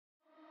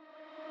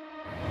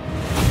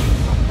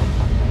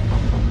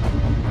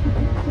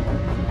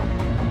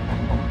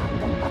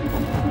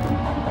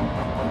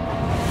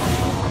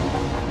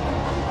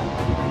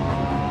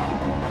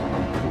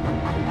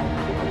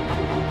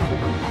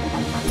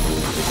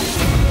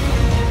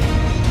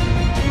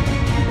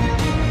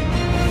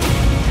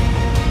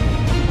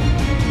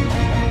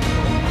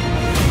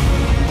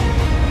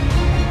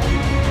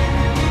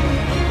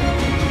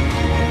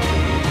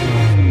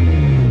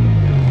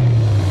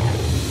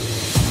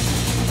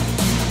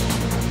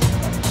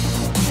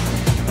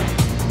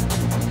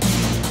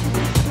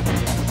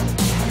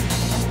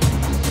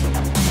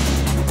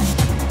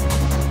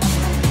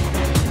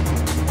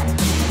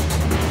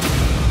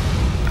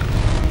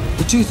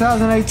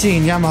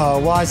2018 Yamaha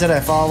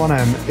YZF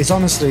R1M is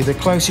honestly the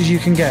closest you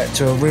can get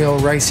to a real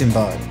racing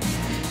bike.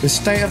 With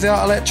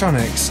state-of-the-art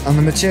electronics and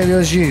the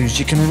materials used,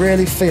 you can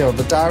really feel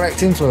the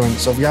direct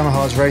influence of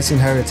Yamaha's racing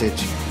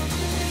heritage.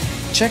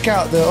 Check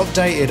out the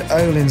updated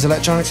Öhlins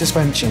electronic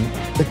suspension,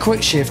 the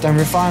quick shift and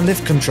refined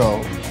lift control.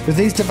 With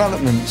these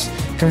developments,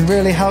 can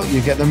really help you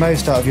get the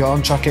most out of your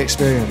on-track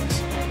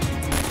experience.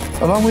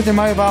 Along with the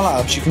mobile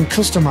apps, you can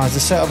customise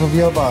the setup of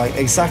your bike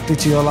exactly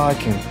to your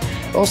liking.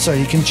 Also,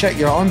 you can check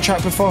your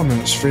on-track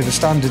performance through the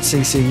standard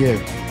CCU.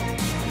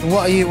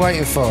 What are you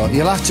waiting for?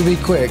 You'll have to be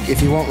quick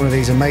if you want one of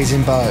these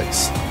amazing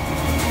bikes.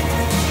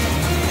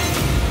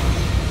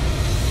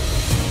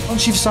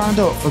 Once you've signed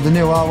up for the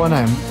new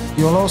R1M,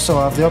 you will also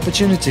have the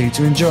opportunity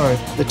to enjoy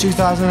the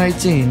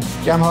 2018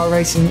 Yamaha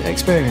Racing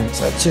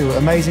Experience at two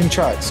amazing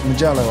tracks,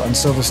 Mugello and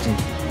Silverstone.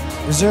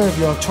 Reserve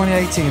your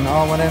 2018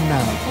 R1M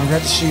now and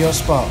register your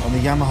spot on the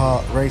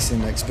Yamaha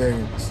Racing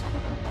Experience.